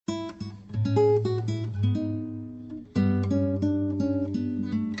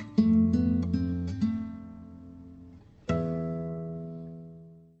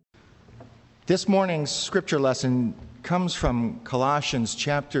This morning's scripture lesson comes from Colossians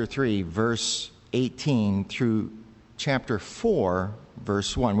chapter 3, verse 18 through chapter 4,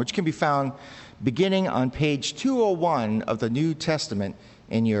 verse 1, which can be found beginning on page 201 of the New Testament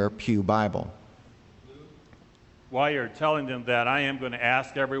in your Pew Bible. While you're telling them that, I am going to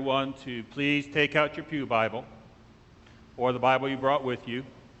ask everyone to please take out your Pew Bible or the Bible you brought with you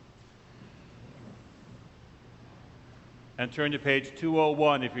and turn to page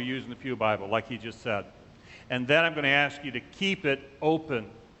 201 if you're using the Pew Bible, like he just said. And then I'm going to ask you to keep it open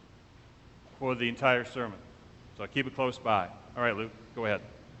for the entire sermon. So keep it close by. All right, Luke, go ahead.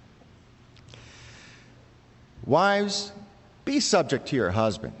 Wives, be subject to your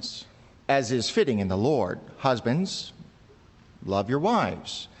husbands, as is fitting in the Lord. Husbands, love your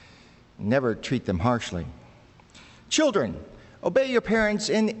wives. Never treat them harshly. Children, obey your parents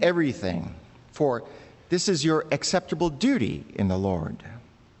in everything, for this is your acceptable duty in the Lord.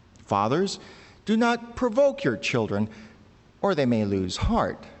 Fathers, do not provoke your children, or they may lose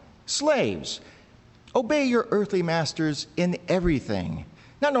heart. Slaves, obey your earthly masters in everything,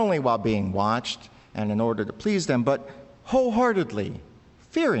 not only while being watched and in order to please them, but wholeheartedly,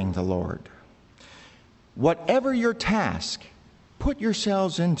 fearing the Lord. Whatever your task, put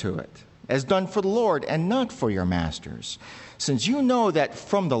yourselves into it, as done for the Lord and not for your masters, since you know that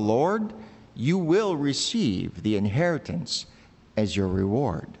from the Lord you will receive the inheritance as your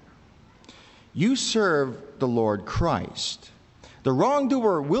reward. You serve the Lord Christ. The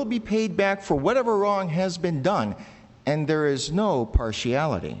wrongdoer will be paid back for whatever wrong has been done, and there is no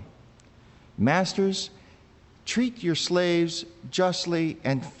partiality. Masters, treat your slaves justly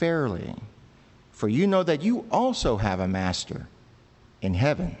and fairly, for you know that you also have a master in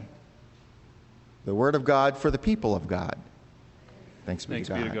heaven. The word of God for the people of God. Thanks be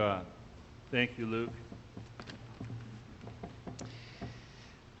to God. Thank you, Luke.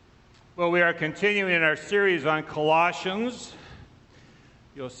 Well, we are continuing in our series on Colossians.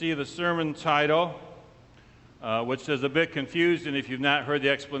 You'll see the sermon title, which is a bit confusing if you've not heard the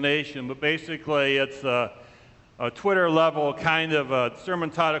explanation, but basically it's a Twitter level kind of a sermon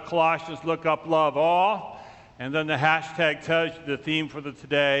title, Colossians Look Up Love All, and then the hashtag tells you the theme for the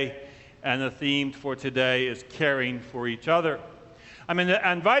today, and the theme for today is caring for each other. I'm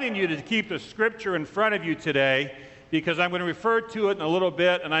inviting you to keep the scripture in front of you today because I'm going to refer to it in a little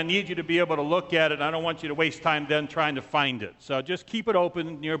bit, and I need you to be able to look at it. I don't want you to waste time then trying to find it. So just keep it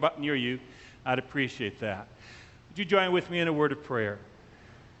open near you. I'd appreciate that. Would you join with me in a word of prayer?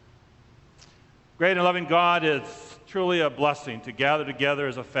 Great and loving God, it's truly a blessing to gather together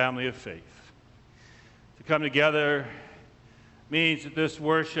as a family of faith. To come together means that this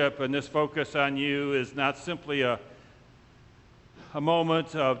worship and this focus on you is not simply a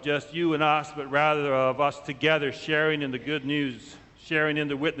moment of just you and us, but rather of us together sharing in the good news, sharing in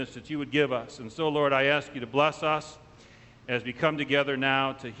the witness that you would give us. And so, Lord, I ask you to bless us as we come together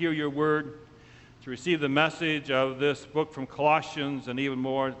now to hear your word, to receive the message of this book from Colossians, and even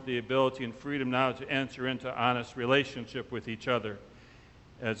more, the ability and freedom now to enter into honest relationship with each other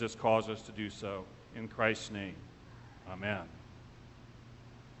as this calls us to do so. In Christ's name, amen.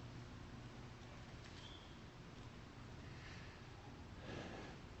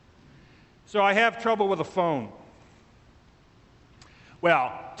 So I have trouble with a phone.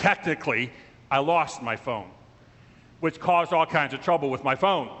 Well, technically, I lost my phone, which caused all kinds of trouble with my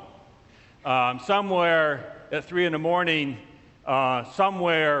phone. Somewhere at 3 in the morning,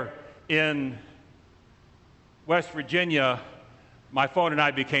 somewhere in West Virginia, my phone and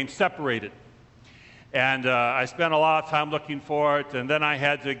I became separated. And I spent a lot of time looking for it, and then I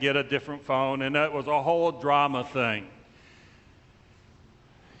had to get a different phone, and it was a whole drama thing.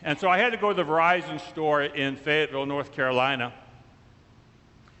 And so I had to go to the Verizon store in Fayetteville, North Carolina.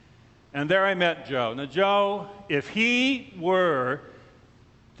 And there I met Joe. Now, Joe, if he were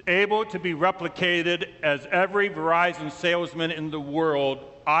able to be replicated as every Verizon salesman in the world,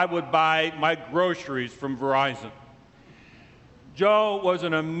 I would buy my groceries from Verizon. Joe was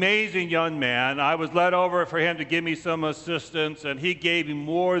an amazing young man. I was led over for him to give me some assistance, and he gave me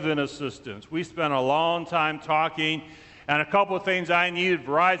more than assistance. We spent a long time talking. And a couple of things I needed,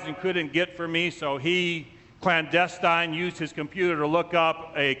 Verizon couldn't get for me, so he clandestine used his computer to look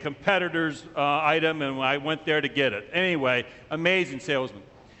up a competitor's item, and I went there to get it. Anyway, amazing salesman,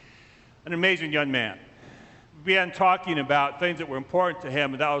 an amazing young man. We began talking about things that were important to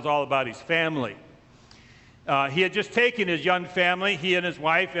him, and that was all about his family. He had just taken his young family, he and his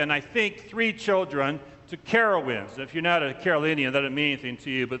wife, and I think 3 children, to Carowinds. If you're not a Carolinian, that doesn't mean anything to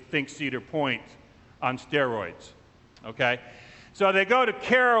you, but think Cedar Point on steroids. Okay? So they go to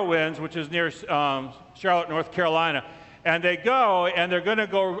Carowinds, which is near Charlotte, North Carolina, And they go, and they're going to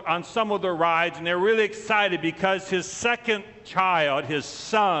go on some of the rides, and they're really excited because his second child, his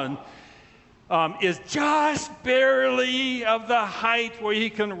son, is just barely of the height where he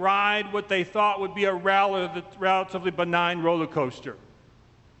can ride what they thought would be a relatively benign roller coaster.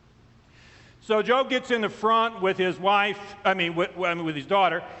 So Joe gets in the front with his wife, with his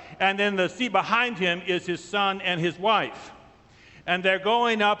daughter, and then the seat behind him is his son and his wife. And they're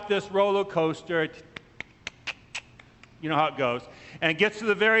going up this roller coaster. You know how it goes. And gets to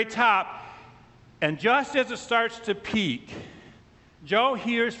the very top. And just as it starts to peak, Joe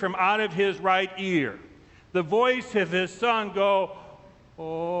hears from out of his right ear the voice of his son go,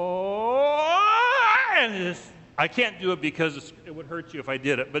 "Oh!" And I can't do it because it would hurt you if I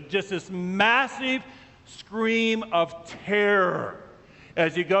did it, but just this massive scream of terror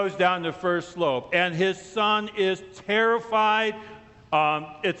as he goes down the first slope. And his son is terrified.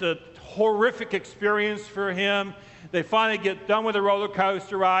 It's a horrific experience for him. They finally get done with the roller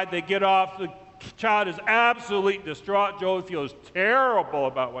coaster ride. They get off. The child is absolutely distraught. Joe feels terrible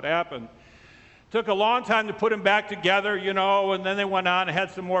about what happened. Took a long time to put him back together, and then they went on and had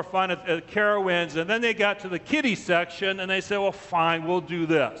some more fun at Carowinds. And then they got to the kiddie section, and they said, well, fine, we'll do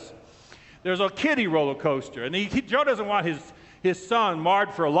this. There's a kiddie roller coaster. And Joe doesn't want his son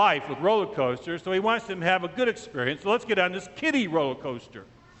marred for life with roller coasters, so he wants him to have a good experience. So let's get on this kiddie roller coaster.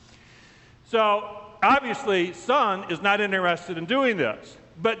 So obviously, son is not interested in doing this.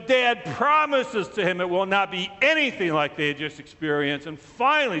 But Dad promises to him it will not be anything like they had just experienced. And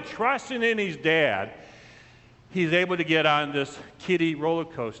finally, trusting in his dad, he's able to get on this kiddie roller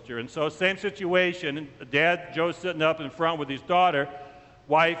coaster. And so same situation. Dad, Joe's sitting up in front with his daughter,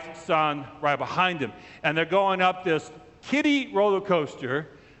 wife, son, right behind him. And they're going up this kiddie roller coaster,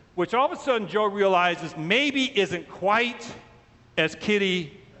 which all of a sudden Joe realizes maybe isn't quite as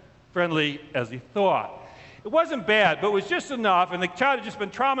kiddie-friendly as he thought. It wasn't bad, but it was just enough, and the child had just been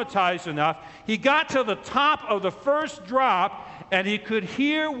traumatized enough. He got to the top of the first drop, and he could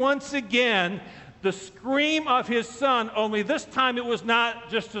hear once again the scream of his son, only this time it was not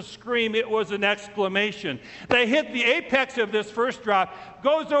just a scream, it was an exclamation. They hit the apex of this first drop,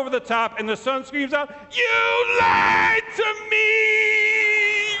 goes over the top, and the son screams out, "You lied to me!"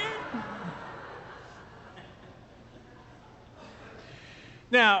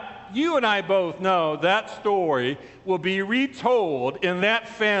 Now, you and I both know that story will be retold in that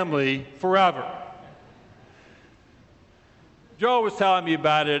family forever. Joe was telling me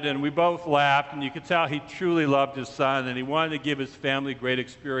about it, and we both laughed, and you could tell he truly loved his son, and he wanted to give his family great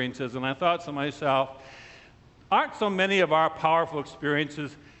experiences. And I thought to myself, aren't so many of our powerful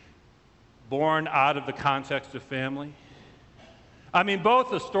experiences born out of the context of family? I mean, both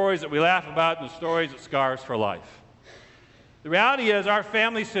the stories that we laugh about and the stories that scar us for life. The reality is our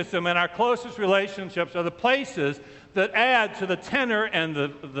family system and our closest relationships are the places that add to the tenor and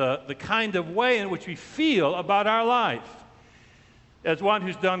the kind of way in which we feel about our life. As one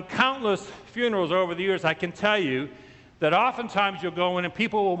who's done countless funerals over the years, I can tell you that oftentimes you'll go in and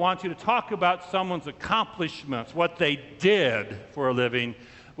people will want you to talk about someone's accomplishments, what they did for a living.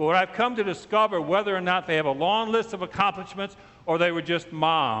 But what I've come to discover, whether or not they have a long list of accomplishments or they were just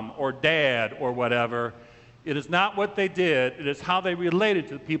mom or dad or whatever, it is not what they did, it is how they related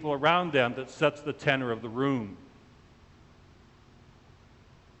to the people around them that sets the tenor of the room.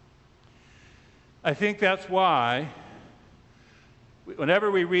 I think that's why whenever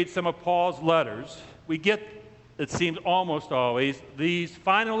we read some of Paul's letters, we get, it seems almost always, these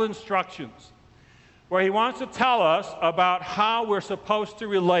final instructions where he wants to tell us about how we're supposed to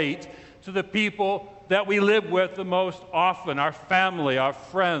relate to the people that we live with the most often, our family, our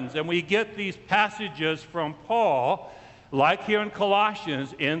friends. And we get these passages from Paul, like here in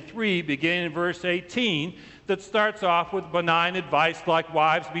Colossians in 3, beginning in verse 18, that starts off with benign advice like,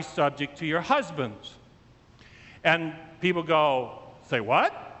 "Wives, be subject to your husbands." And people go, say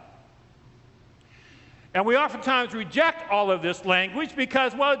what? And we oftentimes reject all of this language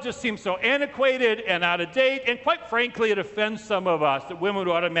because, well, it just seems so antiquated and out of date, and quite frankly, it offends some of us that women would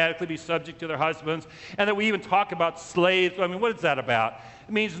automatically be subject to their husbands, and that we even talk about slaves. I mean, what is that about?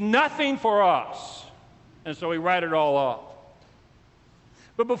 It means nothing for us, and so we write it all off.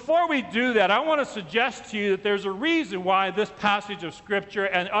 But before we do that, I want to suggest to you that there's a reason why this passage of Scripture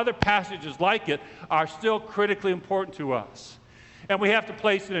and other passages like it are still critically important to us, and we have to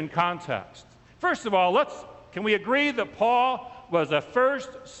place it in context. First of all, can we agree that Paul was a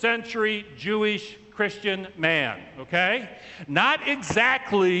first-century Jewish Christian man, okay? Not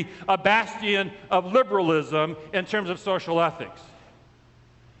exactly a bastion of liberalism in terms of social ethics.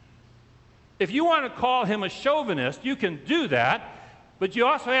 If you want to call him a chauvinist, you can do that, But you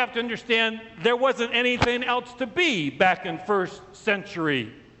also have to understand there wasn't anything else to be back in first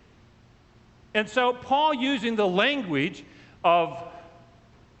century. And so Paul, using the language of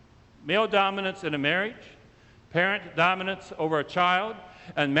male dominance in a marriage, parent dominance over a child,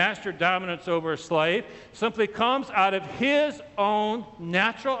 and master dominance over a slave, simply comes out of his own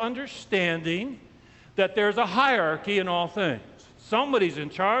natural understanding that there's a hierarchy in all things. Somebody's in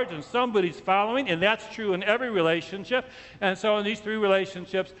charge and somebody's following, and that's true in every relationship. And so in these three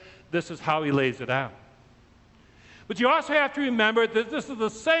relationships, this is how he lays it out. But you also have to remember that this is the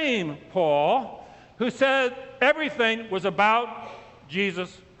same Paul who said everything was about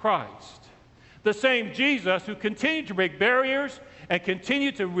Jesus Christ. The same Jesus who continued to break barriers and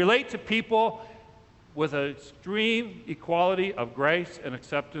continued to relate to people with an extreme equality of grace and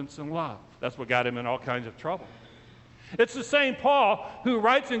acceptance and love. That's what got him in all kinds of trouble. It's the same Paul who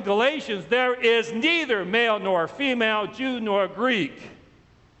writes in Galatians, there is neither male nor female, Jew nor Greek,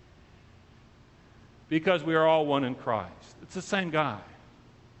 because we are all one in Christ. It's the same guy.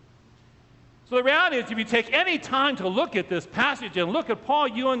 So the reality is, if you take any time to look at this passage and look at Paul,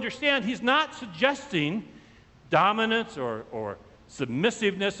 you understand he's not suggesting dominance or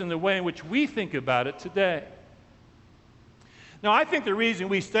submissiveness in the way in which we think about it today. Now, I think the reason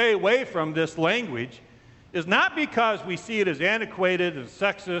we stay away from this language is not because we see it as antiquated and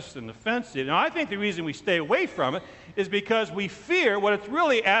sexist and offensive. No, I think the reason we stay away from it is because we fear what it's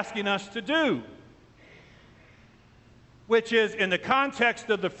really asking us to do, which is, in the context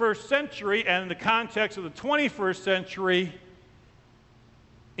of the first century and in the context of the 21st century,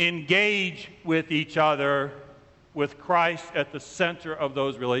 engage with each other with Christ at the center of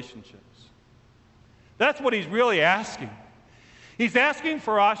those relationships. That's what he's really asking. He's asking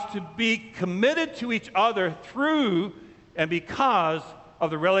for us to be committed to each other through and because of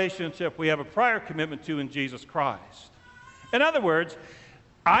the relationship we have a prior commitment to in Jesus Christ. In other words,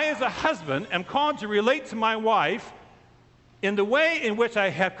 I as a husband am called to relate to my wife in the way in which I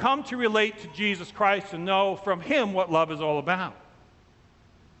have come to relate to Jesus Christ and know from him what love is all about.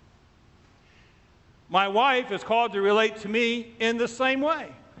 My wife is called to relate to me in the same way.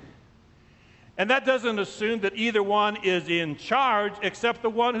 And that doesn't assume that either one is in charge, except the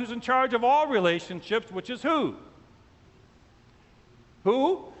one who's in charge of all relationships, which is who?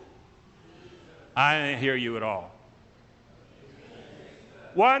 Who? I didn't hear you at all.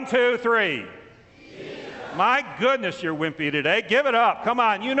 1, 2, 3. My goodness, you're wimpy today. Give it up. Come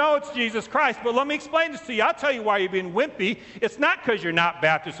on. You know it's Jesus Christ. But let me explain this to you. I'll tell you why you're being wimpy. It's not because you're not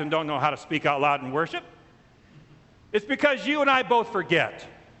Baptist and don't know how to speak out loud in worship. It's because you and I both forget.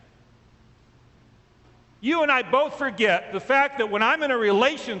 You and I both forget the fact that when I'm in a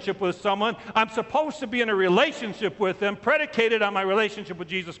relationship with someone, I'm supposed to be in a relationship with them predicated on my relationship with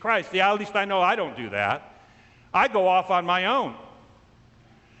Jesus Christ. Yeah, at least I know I don't do that. I go off on my own.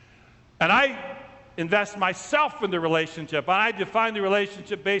 And I invest myself in the relationship. And I define the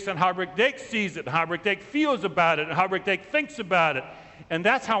relationship based on how Rick Dake sees it, and how Rick Dake feels about it, and how Rick Dake thinks about it. And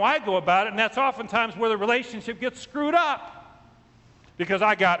that's how I go about it, and that's oftentimes where the relationship gets screwed up, because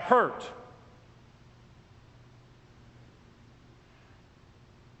I got hurt.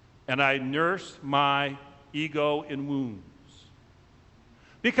 And I nurse my ego in wounds.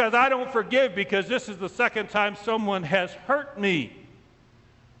 Because I don't forgive, because this is the second time someone has hurt me.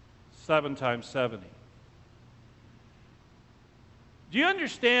 7 times 70. Do you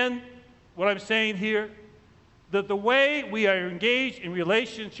understand what I'm saying here? That the way we are engaged in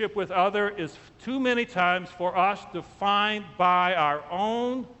relationship with others is too many times for us defined by our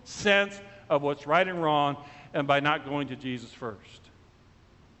own sense of what's right and wrong, and by not going to Jesus first.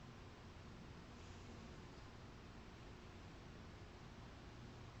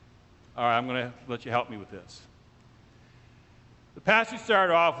 All right, I'm going to let you help me with this. The passage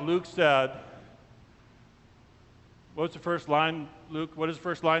started off, Luke said, what's the first line, Luke? What is the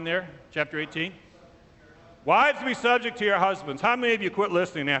first line there? Chapter 18? Wives, be subject to your husbands. How many of you quit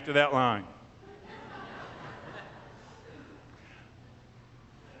listening after that line?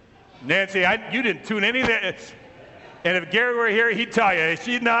 Nancy, you didn't tune any of that. And if Gary were here, he'd tell you,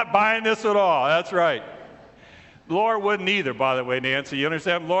 she's not buying this at all. That's right. Laura wouldn't either, by the way, Nancy. You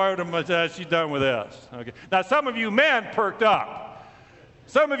understand? Laura, she's done with this. Okay. Now, some of you men perked up.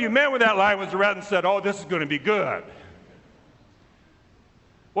 Some of you men with that line was around and said, oh, this is going to be good.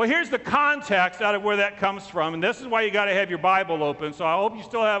 Well, here's the context out of where that comes from, and this is why you got to have your Bible open. So I hope you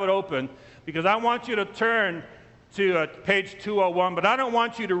still have it open, because I want you to turn to page 201, but I don't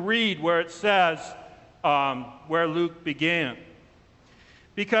want you to read where it says where Luke began.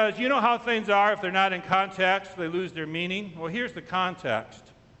 Because you know how things are, if they're not in context, they lose their meaning. Well, here's the context.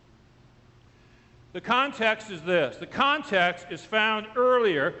 The context is this. The context is found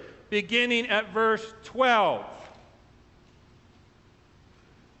earlier, beginning at verse 12.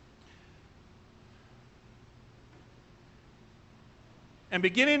 And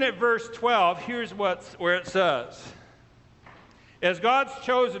beginning at verse 12, here's where it says, "As God's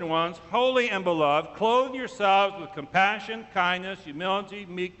chosen ones, holy and beloved, clothe yourselves with compassion, kindness, humility,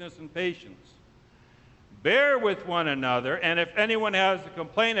 meekness, and patience. Bear with one another, and if anyone has a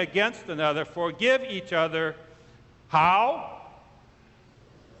complaint against another, forgive each other." How?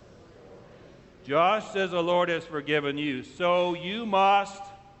 Just as the Lord has forgiven you, so you must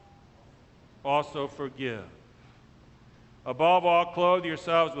also forgive. Above all, clothe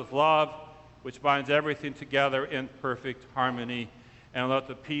yourselves with love, which binds everything together in perfect harmony, and let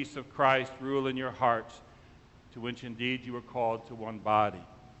the peace of Christ rule in your hearts, to which indeed you are called to one body.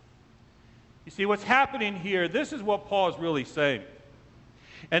 You see, what's happening here, this is what Paul is really saying.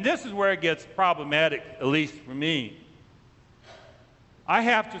 And this is where it gets problematic, at least for me. I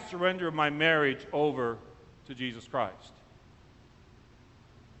have to surrender my marriage over to Jesus Christ.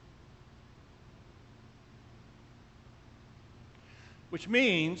 Which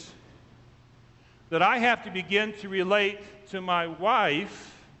means that I have to begin to relate to my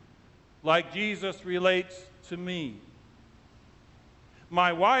wife like Jesus relates to me.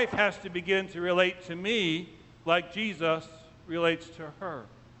 My wife has to begin to relate to me like Jesus relates to her.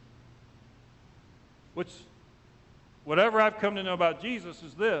 Which, whatever I've come to know about Jesus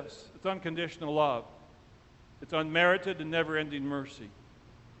is this: it's unconditional love. It's unmerited and never-ending mercy.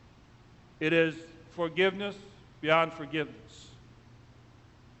 It is forgiveness beyond forgiveness.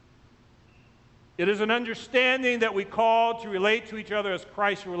 It is an understanding that we call to relate to each other as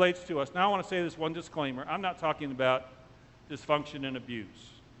Christ relates to us. Now I want to say this one disclaimer. I'm not talking about dysfunction and abuse.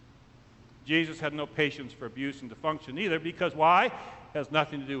 Jesus had no patience for abuse and dysfunction either, because why? It has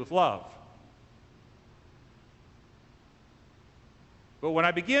nothing to do with love. But when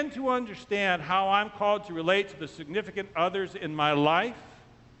I begin to understand how I'm called to relate to the significant others in my life,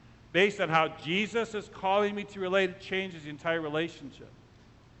 based on how Jesus is calling me to relate, it changes the entire relationship.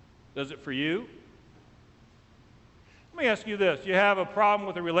 Does it for you? Let me ask you this. You have a problem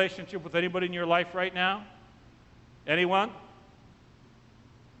with a relationship with anybody in your life right now? Anyone?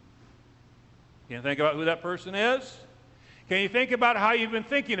 Can you think about who that person is? Can you think about how you've been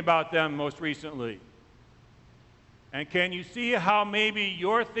thinking about them most recently? And can you see how maybe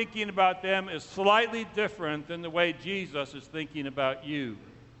your thinking about them is slightly different than the way Jesus is thinking about you?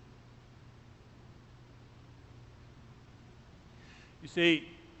 You see,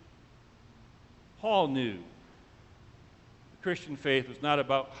 Paul knew the Christian faith was not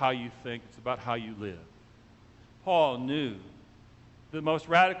about how you think, it's about how you live. Paul knew the most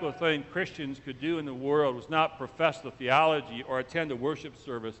radical thing Christians could do in the world was not profess the theology or attend a worship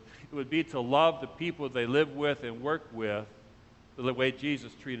service. It would be to love the people they live with and work with the way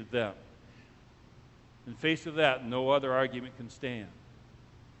Jesus treated them. In face of that, no other argument can stand.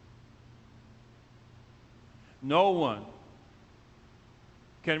 No one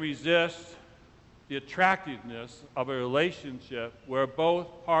can resist the attractiveness of a relationship where both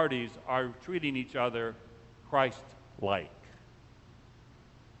parties are treating each other Christ-like.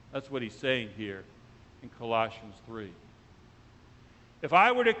 That's what he's saying here in Colossians 3. If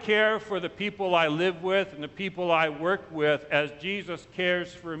I were to care for the people I live with and the people I work with as Jesus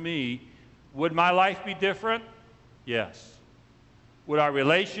cares for me, would my life be different? Yes. Would our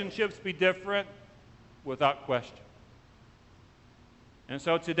relationships be different? Without question. And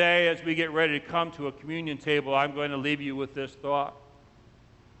so today, as we get ready to come to a communion table, I'm going to leave you with this thought.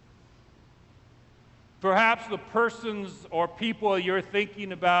 Perhaps the persons or people you're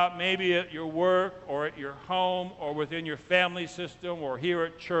thinking about, maybe at your work or at your home or within your family system or here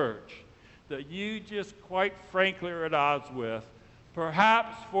at church, that you just quite frankly are at odds with,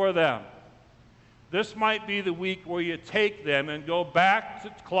 perhaps for them, this might be the week where you take them and go back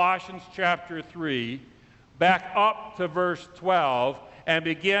to Colossians chapter 3, back up to verse 12, and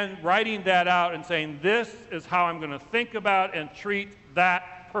begin writing that out and saying, this is how I'm going to think about and treat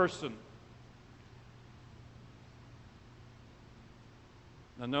that person.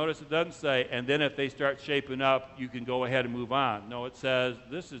 Now notice it doesn't say, and then if they start shaping up, you can go ahead and move on. No, it says,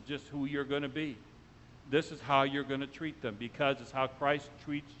 this is just who you're going to be. This is how you're going to treat them, because it's how Christ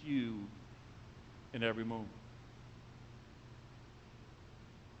treats you in every moment.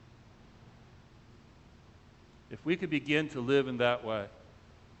 If we could begin to live in that way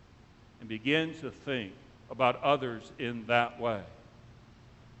and begin to think about others in that way,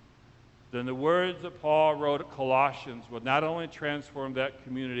 then the words that Paul wrote at Colossians would not only transform that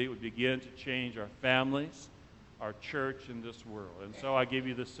community, it would begin to change our families, our church, and this world. And so I give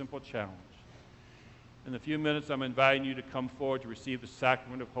you this simple challenge. In a few minutes, I'm inviting you to come forward to receive the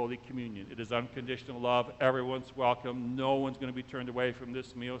sacrament of Holy Communion. It is unconditional love. Everyone's welcome. No one's going to be turned away from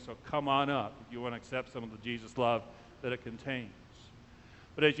this meal, so come on up if you want to accept some of the Jesus love that it contains.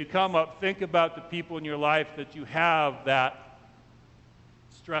 But as you come up, think about the people in your life that you have that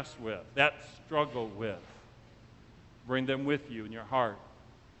stress with, that struggle with. Bring them with you in your heart.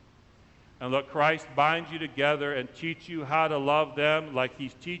 And let Christ bind you together and teach you how to love them like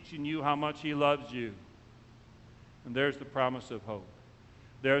he's teaching you how much he loves you. And there's the promise of hope.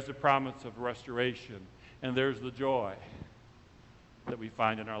 There's the promise of restoration. And there's the joy that we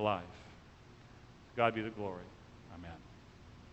find in our life. God be the glory.